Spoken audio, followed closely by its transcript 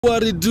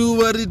What it do,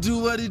 what it do,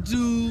 what it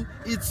do?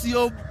 It's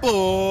your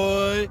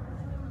boy.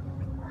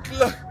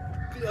 Clock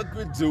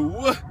with the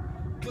what?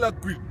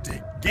 Clock with the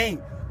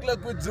gang.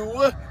 Clock with the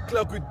what?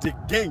 Clock with the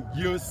gang.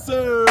 Yes,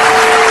 sir.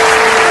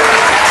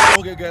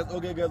 Okay, guys.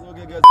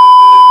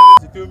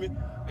 You feel me?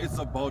 It's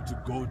about to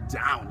go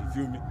down. You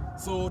feel me?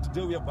 So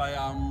today we are by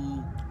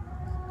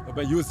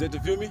UZ. You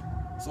feel me?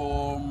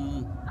 So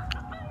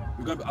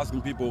we're gonna be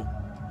asking people,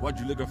 what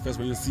do you look at first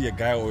when you see a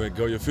guy or a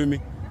girl? You feel me?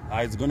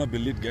 It's gonna be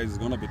lit, guys. It's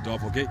gonna be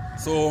tough, okay?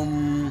 So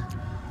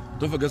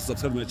don't forget to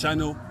subscribe to my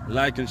channel,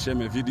 like and share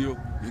my video.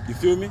 You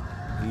feel me?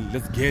 And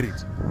let's get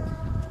it.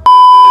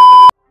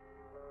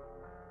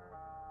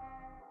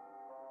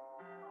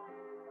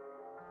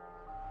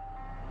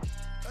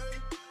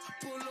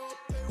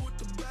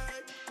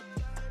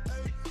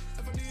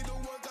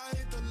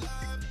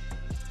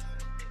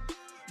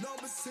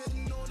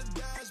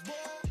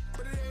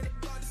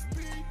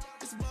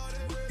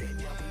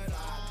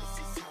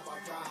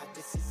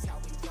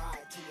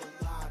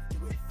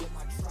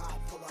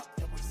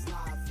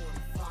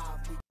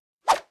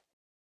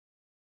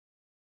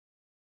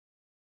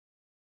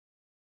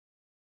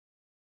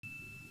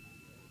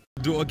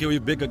 Okay, we're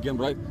back again,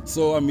 right?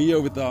 So I'm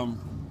here with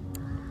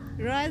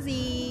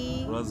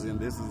Rosie, and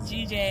this is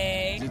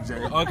GJ.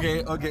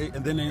 Okay,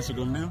 and then the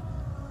Instagram name?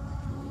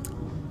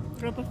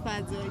 Proper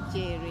Father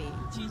Jerry.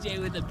 GJ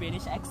with a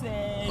British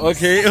accent.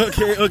 Okay.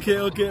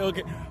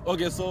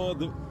 So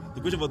the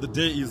question for the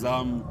day is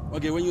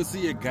okay, when you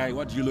see a guy,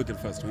 what do you look at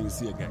first when you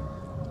see a guy?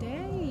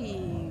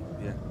 Dang.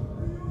 Yeah.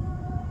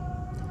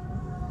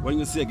 When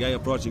you see a guy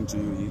approaching to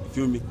you, you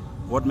feel me?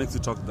 What makes you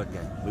talk to that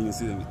guy when you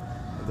see them?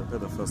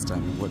 The first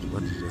time, what did you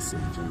just say?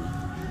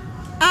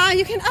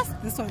 You can ask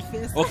this one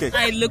first. Okay.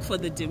 I look for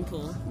the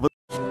dimple.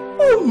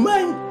 Oh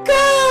my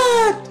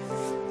God!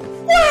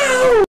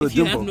 Wow! If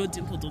you have no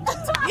dimple, don't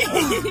talk to me.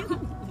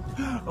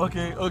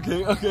 Okay,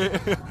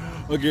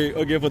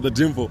 for the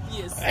dimple.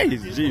 Yes. Hey,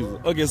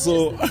 jeez. Okay,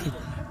 so,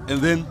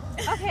 and then?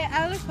 Okay,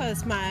 I look for a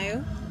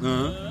smile.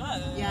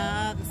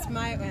 Yeah, the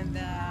smile and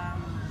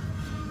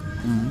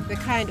the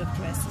kind of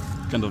dressing.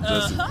 Kind of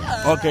dressing.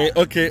 Okay.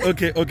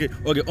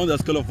 On the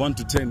scale of 1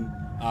 to 10,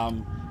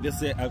 let's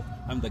say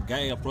I'm the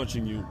guy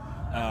approaching you,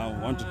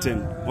 1 to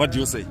 10. What do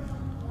you say?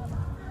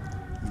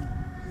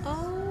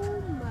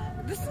 Oh my!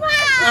 The smile.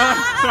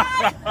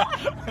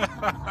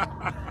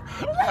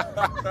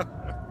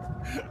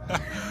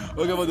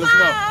 Okay, for the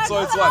smile. So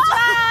it's what?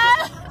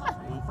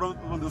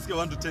 From the scale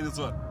 1 to 10, it's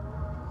what?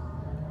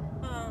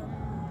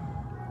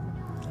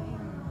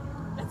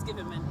 Let's give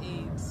him an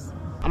 8.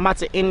 I'm about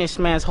to end this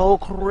man's whole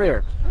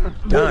career.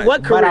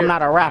 What career? But I'm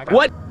not a rapper.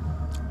 What?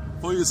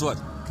 For you, it's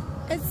what?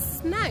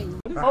 It's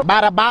 9.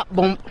 Bada bop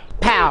boom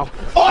pow.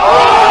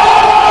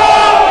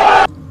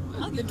 I'll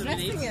give him an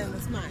 8. Dressing and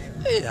the smile.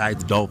 Yeah,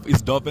 it's dope.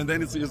 It's dope, and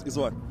then it's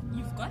what?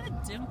 You've got a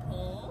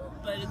dimple,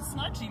 but it's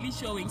not really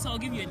showing, so I'll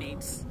give you an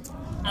 8.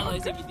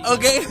 Otherwise, everything.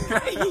 Okay.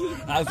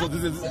 So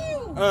this is 8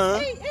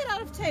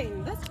 out of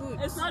 10. That's good.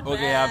 It's not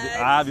okay.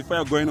 bad. Before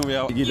you're going over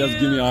here, just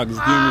give me a hug. Just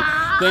give me.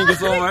 Thank you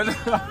so much.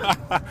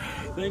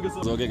 Thank you so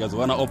much. Okay, guys,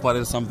 wanna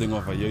operate something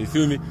over here. You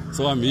feel me?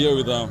 So I'm here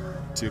with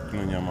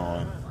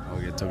Tiklunyama 1.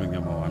 Okay,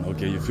 Tiklunyama 1.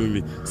 Okay, you feel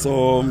me?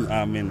 So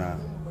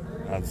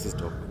this is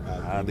dope.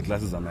 The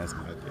glasses are nice.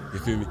 You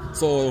feel me?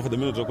 So for the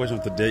middle question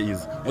of the day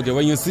is, okay,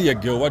 when you see a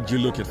girl, what do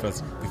you look at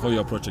first before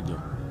you approach a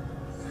girl?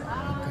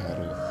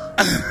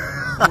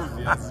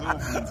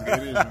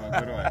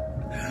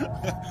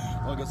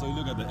 Okay, so you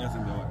look at the S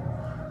and the what?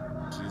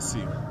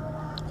 See.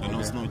 And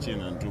also no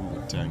chain and room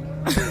with time.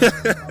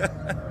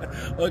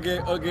 Okay.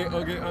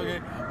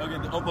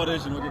 The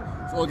operation.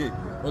 Okay.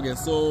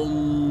 So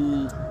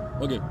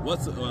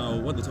what's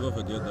what the type of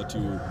a girl that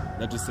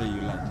you say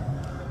you like?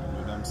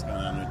 Madam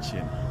Scanner no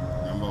chain.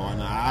 Number 1,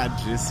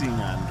 dressing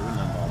and do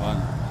number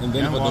 1. And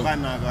then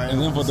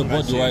for the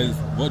body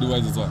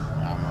wise is what?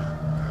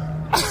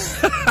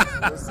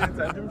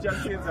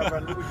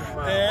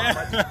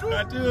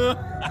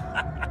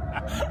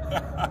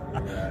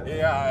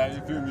 Yeah,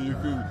 you feel me.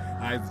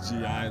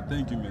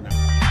 Thank you, man.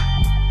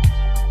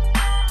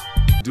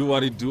 Do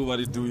what it do.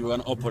 You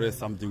wanna operate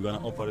something.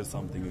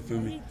 You feel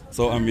me?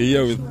 So I'm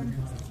here with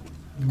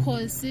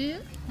Kosi.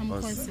 I'm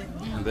Kosi.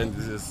 And then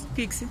this is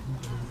Pixie.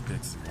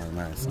 Oh,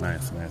 nice.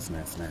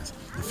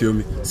 You feel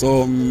me?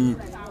 So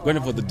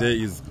going for the day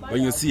is,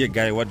 when you see a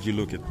guy, what do you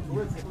look at?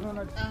 When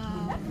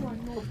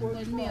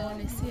me,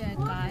 when I see a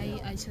guy,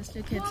 I just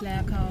look at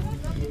like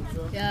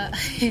yeah.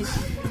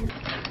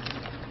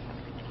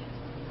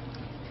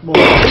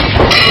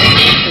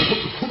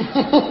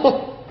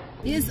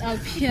 His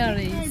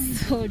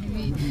appearance told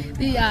me.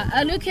 Yeah,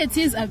 I look at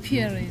his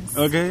appearance.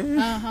 Okay.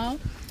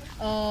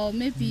 Or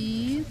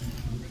maybe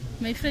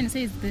my friend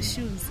says the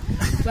shoes,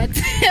 but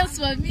as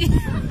for me,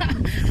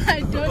 I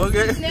don't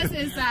think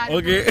necessary.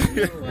 Okay.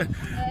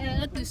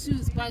 Not the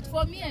shoes, but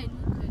for me, I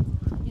look at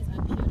his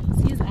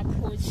appearance, his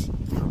approach.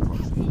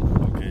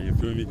 Okay, you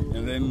feel me?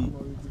 And then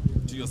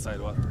to your side,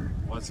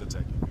 what's your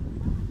take?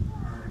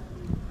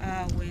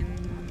 When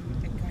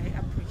a guy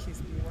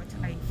approaches me, what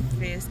I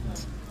first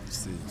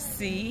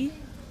see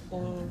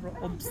or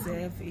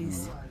observe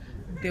is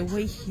the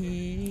way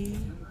he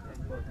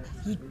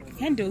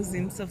handles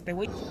himself, the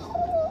way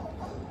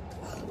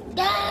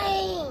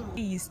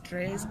he is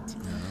dressed.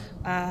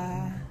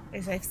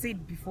 As I've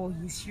said before,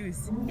 his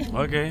shoes.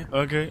 Okay.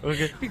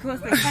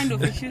 Because the kind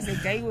of shoes a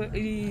guy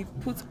he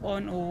puts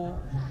on, or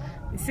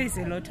it says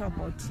a lot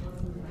about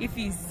if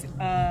he's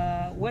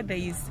whether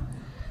he's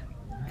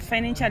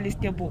financially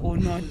stable or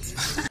not.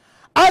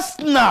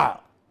 Asna.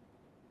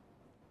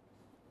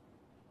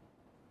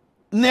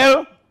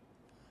 No.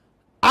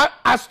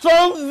 A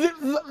strong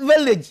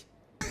village.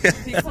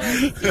 It's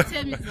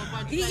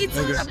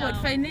all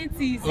about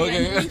finances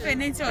and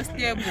financial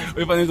stable.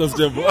 If financial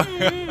stable.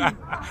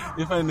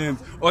 If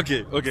finance.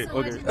 Okay.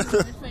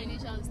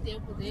 Financial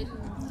stable, then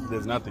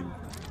There's nothing.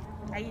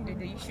 I know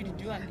that you should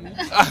do it.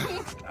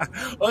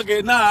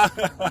 Okay, nah.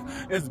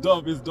 It's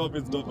dope. Okay.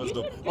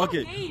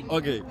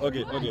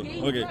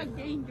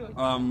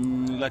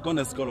 Like on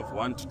a scale of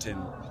 1 to 10,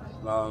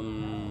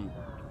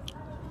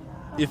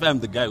 if I'm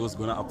the guy who's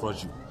gonna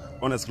approach you,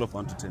 on a scale of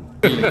 1 to 10.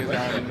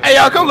 Hey,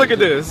 y'all, come look at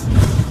this.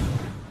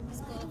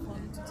 score of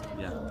 1 to 10.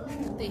 Yeah.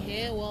 The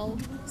hair, well,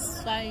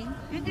 it's fine.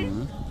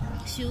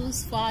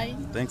 Shoes,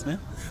 fine. Thanks, man.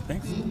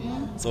 Thanks.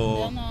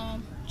 So, Then,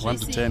 1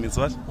 to 10 is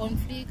what? On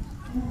fleek.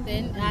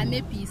 Then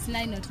maybe it's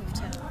 9 out of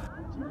 10.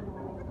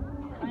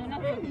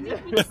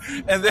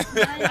 And then,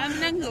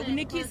 I'm not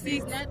Nikki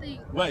 6. Nothing.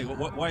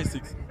 why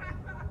 6?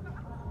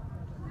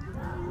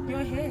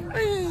 Your hair.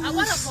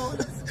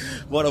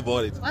 What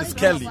about it? What It's is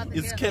Kelly. wrong about the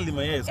It's hair? Kelly.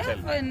 My hair is Kelly.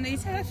 Even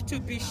it has to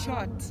be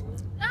short.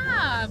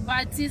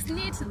 But it's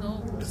neat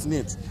though. It's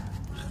neat.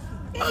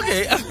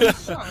 Okay.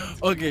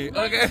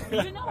 Okay.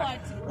 You know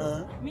what?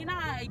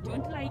 I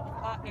don't like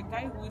a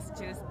guy who's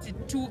just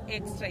too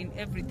extra in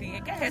everything.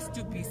 A guy has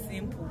to be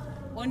simple,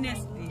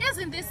 honestly.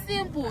 Isn't this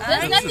simple? This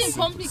There's is nothing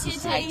simple.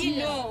 complicated I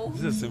here. know.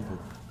 This is simple.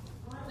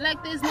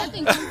 Like there's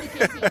nothing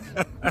complicated.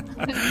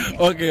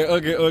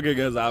 Okay,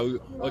 guys.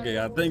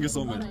 Yeah, thank you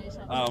so much.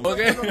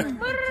 Okay.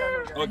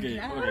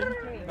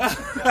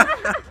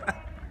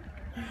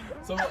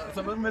 So,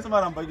 Mr.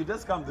 Maramba, you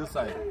just come this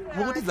side.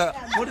 What is that?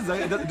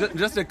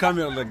 Just a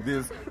camera like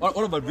this.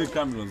 What about big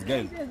cameras,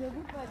 guys?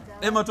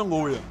 Emma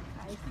Tongo, where?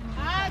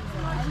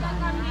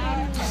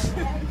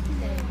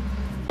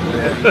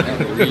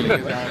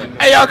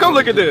 Hey, y'all, come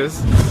look at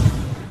this.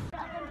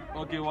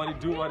 Okay, what it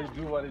do,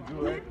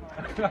 right?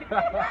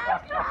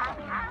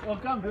 Oh,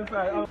 come this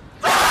side.